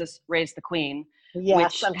Princess, Raise the Queen.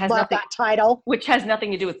 Yes, I love that title. Which has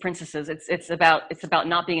nothing to do with princesses. It's about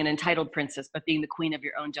not being an entitled princess, but being the queen of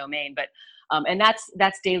your own domain. But and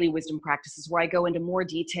that's daily wisdom practices, where I go into more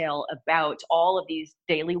detail about all of these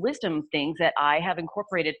daily wisdom things that I have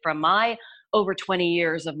incorporated from my over 20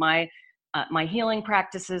 years of my healing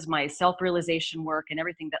practices, my self-realization work, and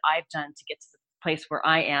everything that I've done to get to the place where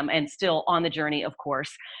I am, and still on the journey, of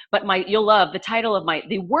course. But you'll love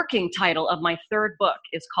the working title of my third book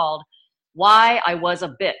is called Why I Was a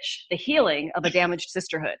Bitch: The Healing of a Damaged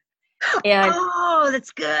Sisterhood. And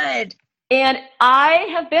that's good. And I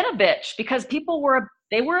have been a bitch, because people were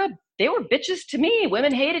bitches to me.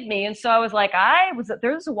 Women hated me. And so I was like,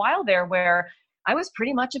 there was a while there where I was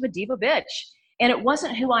pretty much of a diva bitch. And it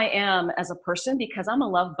wasn't who I am as a person, because I'm a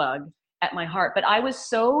love bug at my heart. But I was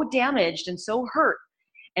so damaged and so hurt.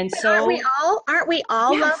 And but so aren't we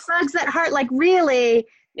all yes. love bugs at heart? Like, really,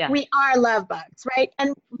 yeah. We are love bugs, right?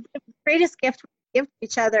 And the greatest gift we give to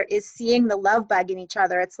each other is seeing the love bug in each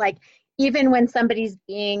other. It's like, even when somebody's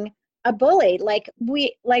being a bully,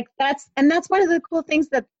 that's one of the cool things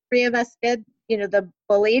that the three of us did, the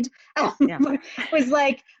bullied, was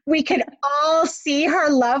like, we could all see her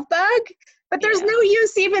love bug, but there's no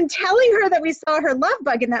use even telling her that we saw her love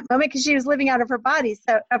bug in that moment, because she was living out of her body,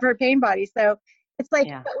 of her pain body. So it's like,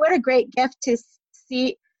 what a great gift to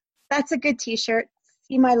see. That's a good t-shirt.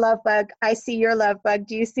 See my love bug. I see your love bug.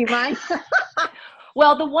 Do you see mine?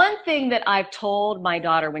 Well, the one thing that I've told my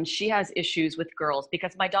daughter when she has issues with girls,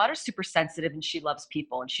 because my daughter's super sensitive and she loves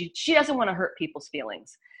people, and she doesn't want to hurt people's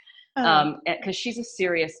feelings, because she's a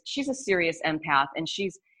serious empath, and she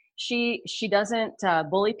doesn't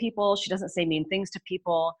bully people. She doesn't say mean things to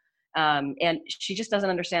people, and she just doesn't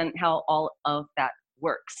understand how all of that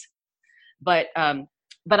works. But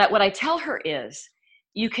what I tell her is,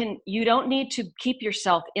 you don't need to keep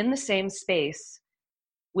yourself in the same space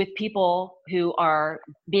with people who are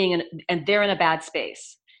and they're in a bad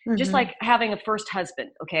space. Mm-hmm. Just like having a first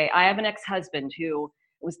husband. Okay. I have an ex-husband who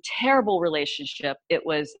was terrible relationship. It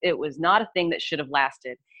was not a thing that should have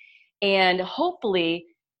lasted. And hopefully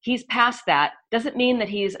he's past that. Doesn't mean that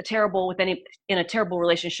he's in a terrible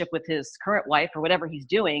relationship with his current wife or whatever he's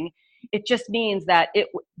doing. It just means that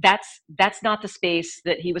that's not the space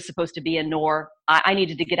that he was supposed to be in, nor I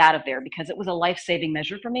needed to get out of there, because it was a life-saving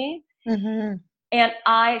measure for me. Mm-hmm. And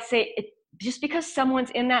I say, just because someone's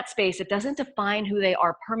in that space, it doesn't define who they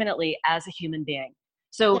are permanently as a human being.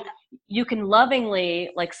 So you can lovingly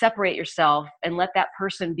separate yourself and let that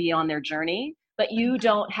person be on their journey, but you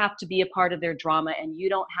don't have to be a part of their drama, and you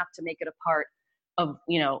don't have to make it a part of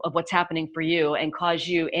what's happening for you and cause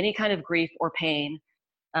you any kind of grief or pain.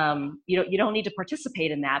 You don't need to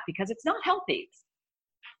participate in that, because it's not healthy.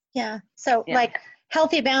 Yeah. So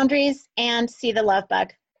healthy boundaries and see the love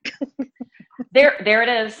bug. There it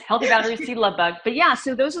is. Healthy boundaries, see love bug. But yeah,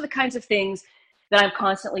 so those are the kinds of things that I'm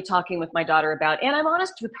constantly talking with my daughter about. And I'm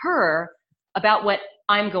honest with her about what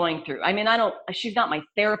I'm going through. I mean, she's not my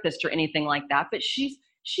therapist or anything like that, but she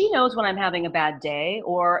knows when I'm having a bad day,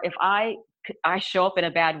 or if I show up in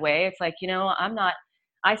a bad way. It's like,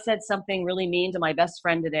 I said something really mean to my best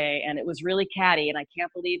friend today, and it was really catty, and I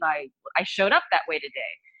can't believe I showed up that way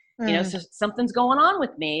today. So something's going on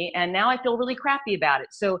with me, and now I feel really crappy about it.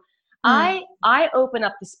 So I open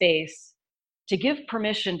up the space to give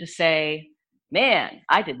permission to say, man,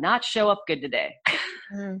 I did not show up good today.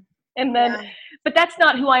 And then, but that's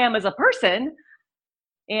not who I am as a person.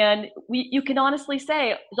 And you can honestly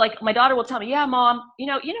say, like, my daughter will tell me, yeah, Mom, you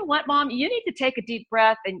know what, Mom, you need to take a deep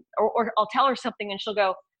breath, or I'll tell her something and she'll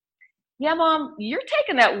go, yeah, Mom, you're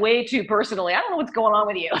taking that way too personally. I don't know what's going on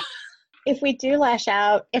with you. If we do lash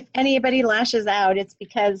out, if anybody lashes out, it's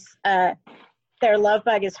because their love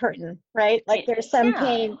bug is hurting, right? Like there's some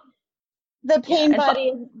pain. The Yeah. pain body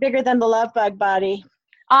is bigger than the love bug body.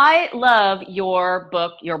 I love your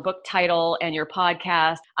book title and your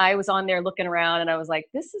podcast. I was on there looking around and I was like,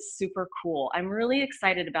 this is super cool. I'm really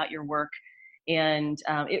excited about your work. And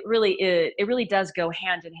it really does go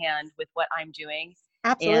hand in hand with what I'm doing.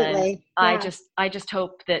 And Absolutely. I Yeah. just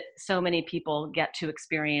hope that so many people get to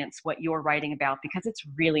experience what you're writing about because it's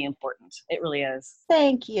really important. It really is.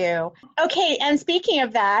 Thank you. Okay, and speaking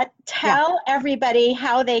of that, Yeah. tell everybody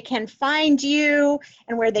how they can find you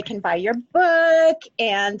and where they can buy your book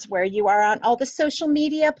and where you are on all the social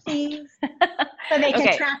media, please, so they can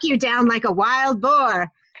Okay. track you down like a wild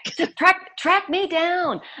boar. Track me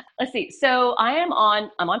down. Let's see. So I'm on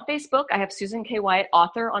Facebook. I have Susan K. Wyatt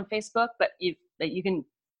author on Facebook, but you can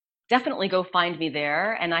definitely go find me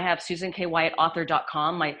there. And I have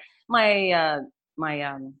SusanKWyattAuthor.com. My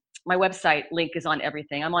website link is on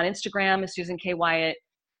everything. I'm on Instagram as Susan K. Wyatt,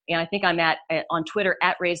 and I think I'm on Twitter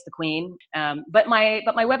at Raise the Queen. But my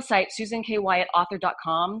website,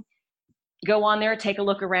 SusanKWyattAuthor.com. Go on there, take a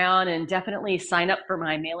look around, and definitely sign up for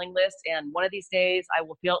my mailing list. And one of these days, I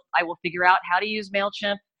will figure out how to use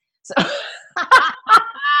MailChimp. So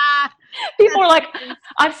people are like,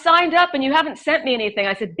 I've signed up and you haven't sent me anything.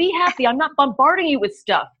 I said, be happy. I'm not bombarding you with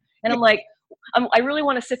stuff. And I'm like, I really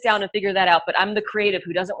want to sit down and figure that out. But I'm the creative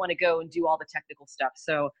who doesn't want to go and do all the technical stuff.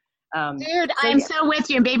 So, Dude, I'm so with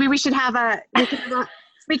you. Maybe we should have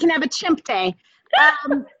we can have a chimp day.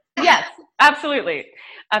 Yes, absolutely.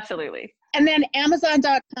 Absolutely. And then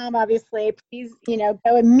Amazon.com, obviously, please,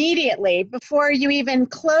 go immediately before you even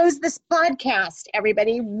close this podcast.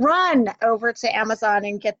 Everybody run over to Amazon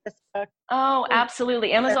and get this book. Oh,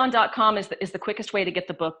 absolutely. Amazon.com is the quickest way to get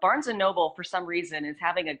the book. Barnes and Noble, for some reason, is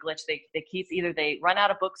having a glitch. They run out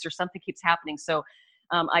of books or something keeps happening. So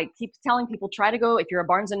I keep telling people, try to go, if you're a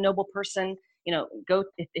Barnes and Noble person, go,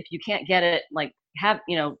 if you can't get it, like tell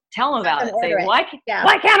them about it. Say, why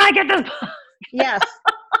can't I get this book? Yes.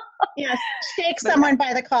 Yes, shake someone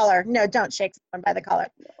by the collar. No, don't shake someone by the collar.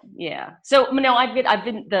 Yeah. So no, I've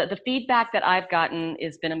been the feedback that I've gotten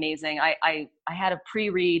has been amazing. I had a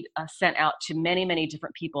pre-read sent out to many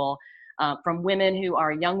different people, from women who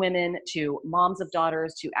are young women to moms of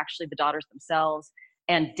daughters to actually the daughters themselves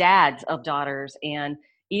and dads of daughters, and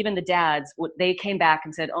even the dads. They came back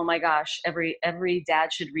and said, "Oh my gosh, every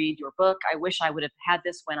dad should read your book. I wish I would have had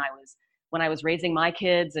this when I was raising my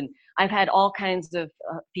kids." And I've had all kinds of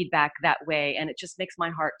feedback that way. And it just makes my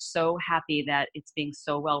heart so happy that it's being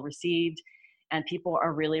so well received and people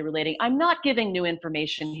are really relating. I'm not giving new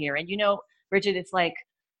information here. And Bridget, it's like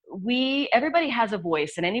everybody has a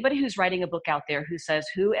voice, and anybody who's writing a book out there who says,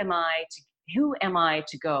 who am I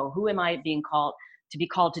to go? Who am I being called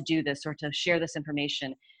to do this or to share this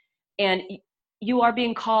information? And you are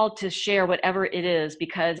being called to share whatever it is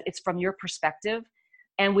because it's from your perspective.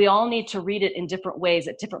 And we all need to read it in different ways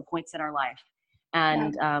at different points in our life.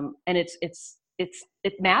 And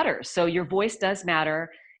it matters. So your voice does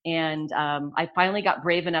matter. And I finally got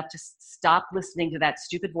brave enough to stop listening to that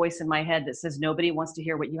stupid voice in my head that says nobody wants to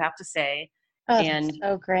hear what you have to say. Oh, and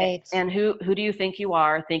so great. And who do you think you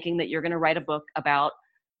are, thinking that you're going to write a book about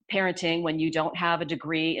parenting when you don't have a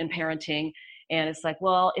degree in parenting? And it's like,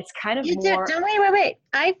 well, it's kind of more. Wait.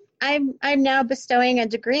 I'm now bestowing a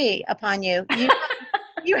degree upon you.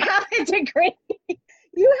 You have a degree.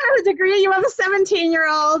 You have a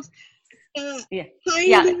 17-year-old,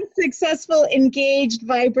 highly successful, engaged,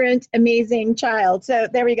 vibrant, amazing child. So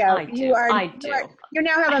there we go. You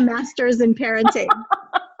now have a master's in parenting.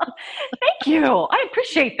 Thank you. I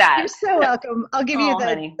appreciate that. You're so welcome. I'll give you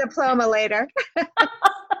the diploma later.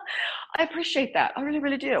 I appreciate that. I really,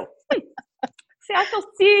 really do.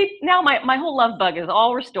 Now my whole love bug is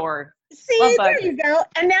all restored. See, there you go.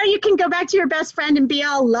 And now you can go back to your best friend and be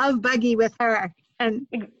all love buggy with her. And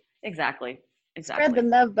Exactly. Spread the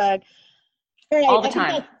love bug. All right, all the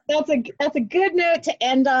time. That's a good note to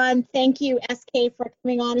end on. Thank you, SK, for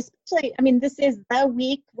coming on. Especially, this is the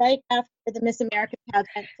week right after the Miss America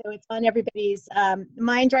pageant, so it's on everybody's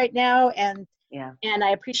mind right now. And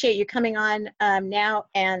I appreciate you coming on now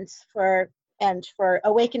and for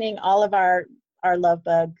awakening all of our love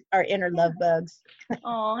bug, our inner love bugs.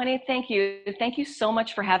 Oh, honey, thank you. Thank you so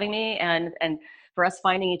much for having me and for us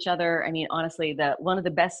finding each other. Honestly, one of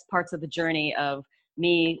the best parts of the journey of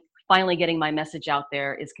me finally getting my message out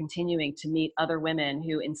there is continuing to meet other women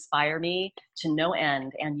who inspire me to no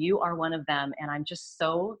end. And you are one of them. And I'm just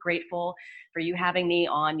so grateful for you having me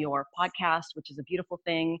on your podcast, which is a beautiful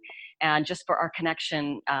thing. And just for our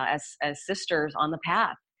connection as sisters on the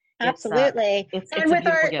path. Absolutely. It's And a with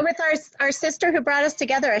beautiful gift. our sister who brought us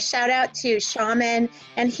together, a shout out to shaman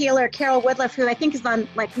and healer Carol Woodliff, who I think is on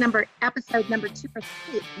like episode number 2 or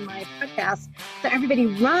 3 in my podcast. So everybody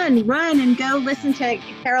run and go listen to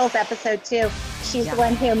Carol's episode too. She's the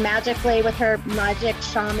one who magically, with her magic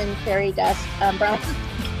shaman fairy dust, brought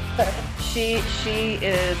She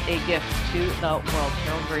is a gift to the world.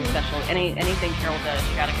 Carol's very special. Anything Carol does,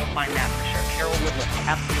 you got to go find that for sure. Carol Woodliff,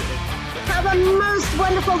 absolutely. Have a most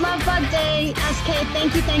wonderful Love Bug Day, SK.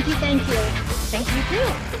 Thank you. Thank you too.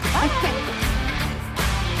 Okay.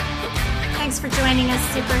 Thanks for joining us,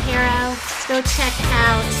 Superhero. Go check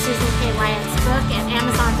out Susan K. Wyatt's book at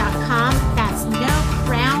Amazon.com. That's No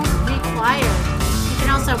Crown Required. You can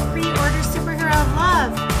also pre-order Superhero of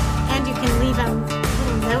Love, and you can leave a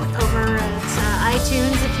little note over at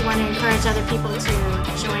iTunes if you want to encourage other people to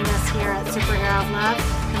join us here at Superhero of Love.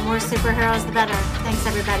 The more superheroes, the better. Thanks,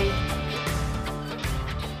 everybody.